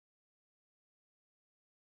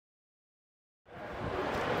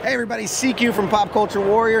Hey everybody, CQ from Pop Culture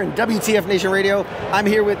Warrior and WTF Nation Radio. I'm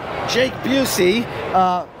here with Jake Busey,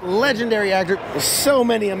 legendary actor with so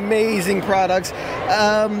many amazing products.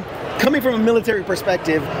 Coming from a military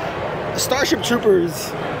perspective, Starship Troopers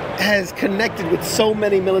has connected with so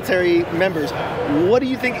many military members. What do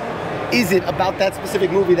you think is it about that specific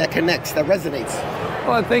movie that connects, that resonates?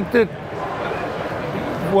 Well, I think that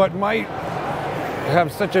what might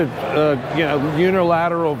have such a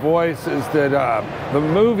unilateral voice is that the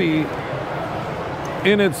movie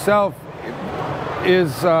in itself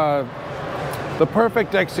is the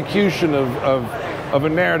perfect execution of a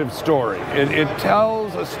narrative story. It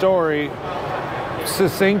tells a story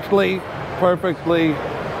succinctly, perfectly,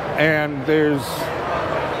 and there's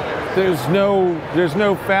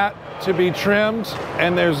no fat to be trimmed,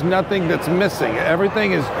 and there's nothing that's missing.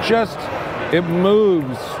 Everything is just, it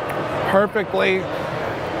moves perfectly.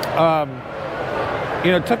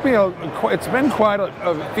 It took me it's been quite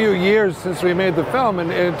a few years since we made the film,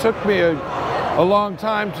 and it took me a long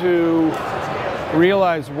time to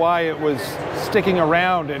realize why it was sticking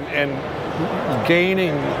around and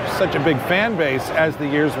gaining such a big fan base as the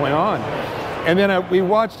years went on. And then we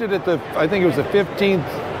watched it at I think it was the 15th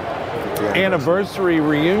anniversary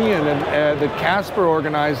reunion that Casper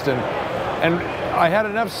organized, and I had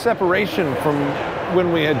enough separation from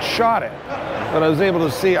when we had shot it that I was able to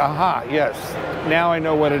see, aha, yes, now I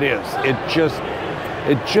know what it is. It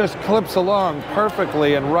just clips along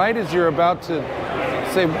perfectly, and right as you're about to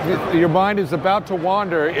say, your mind is about to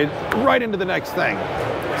wander, right into the next thing.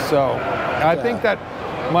 So I think that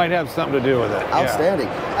might have something to do with it. Outstanding.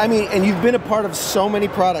 Yeah. I mean, and you've been a part of so many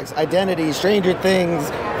products, Identity, Stranger Things,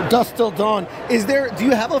 Dusk Till Dawn. Do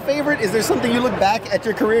you have a favorite? Is there something you look back at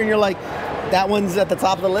your career and you're like, that one's at the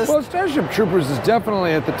top of the list? Well, Starship Troopers is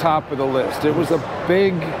definitely at the top of the list. It was a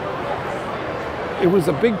big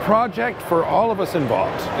project for all of us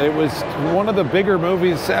involved. It was one of the bigger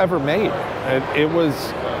movies ever made. It was,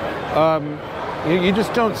 you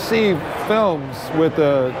just don't see films with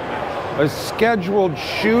a scheduled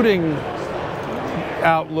shooting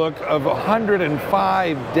outlook of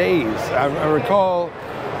 105 days. I recall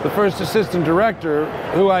the first assistant director,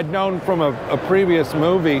 who I'd known from a previous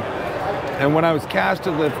movie, and when I was cast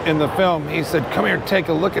in the film, he said, "Come here, take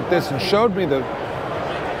a look at this," and showed me the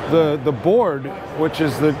board, which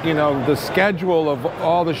is the schedule of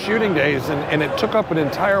all the shooting days, and it took up an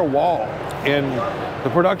entire wall in the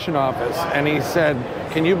production office. And he said,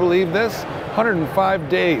 "Can you believe this? 105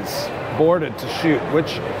 days boarded to shoot,"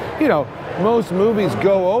 which, most movies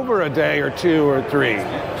go over a day or two or three.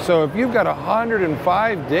 So if you've got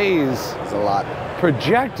 105 days, it's a lot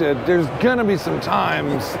projected, there's gonna be some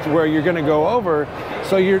times where you're gonna go over.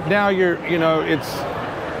 So it's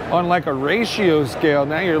on like a ratio scale.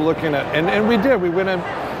 Now you're looking at, and we went in,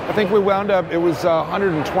 I think we wound up, it was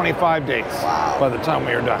 125 days by the time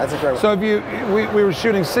we were done. That's incredible. So we were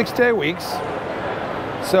shooting 6-day weeks.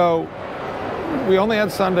 So we only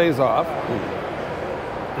had Sundays off.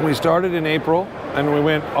 We started in April and we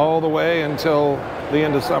went all the way until the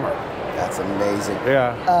end of summer. That's amazing.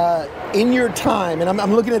 Yeah. In your time, and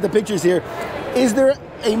I'm looking at the pictures here, is there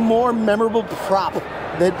a more memorable prop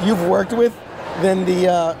that you've worked with than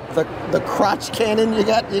the crotch cannon you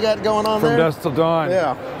got going on there? From Dusk Till Dawn.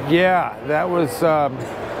 Yeah. Yeah, that was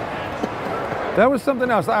something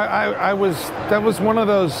else. That was one of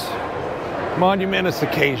those monumentous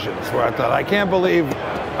occasions where I thought, I can't believe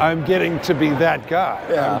I'm getting to be that guy.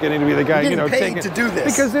 Yeah. I'm getting to be the guy, paid to do this.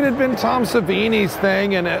 Because it had been Tom Savini's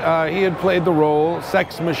thing, and he had played the role,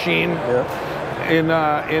 Sex Machine, in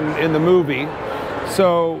the movie.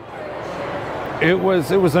 So it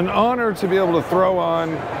was an honor to be able to throw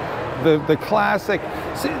on the classic.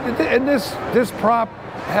 See, and this prop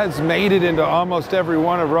has made it into almost every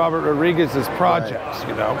one of Robert Rodriguez's projects,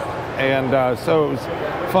 and so it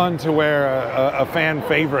was fun to wear a fan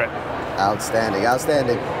favorite. Outstanding.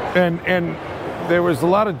 And there was a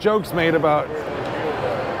lot of jokes made about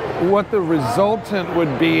what the resultant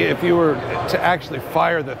would be if you were to actually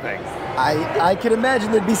fire the thing. I could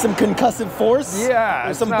imagine there'd be some concussive force. Yeah.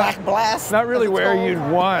 Or some back blast. Not really where you'd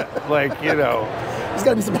want, There's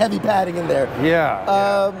got to be some heavy padding in there.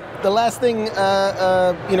 Yeah. The last thing,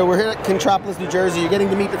 we're here at Contropolis, New Jersey. You're getting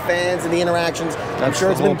to meet the fans and the interactions. I'm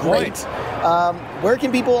sure it's been great. Where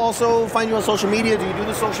can people also find you on social media? Do you do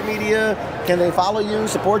the social media? Can they follow you,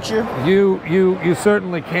 support you? You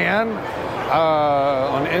certainly can.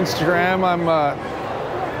 On Instagram, I'm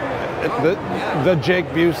the Jake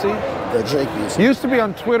Busey. The Jake Busey. Used to be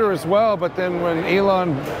on Twitter as well, but then when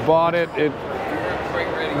Elon bought it,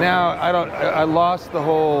 now I lost the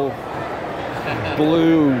whole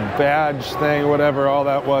blue badge thing, whatever all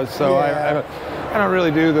that was. So yeah. I don't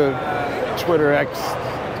really do the Twitter X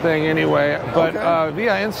thing anyway, but Okay.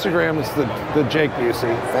 via Instagram it's the Jake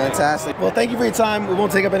Busey. Fantastic. Well, thank you for your time. We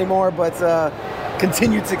won't take up any more, but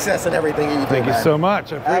continued success in everything that you do. Thank you man. so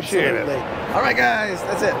much. I appreciate Absolutely. it. All right, guys,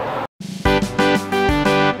 that's it.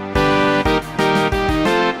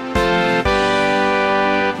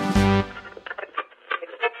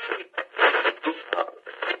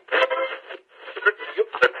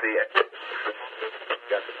 Let's see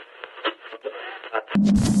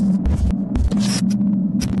it.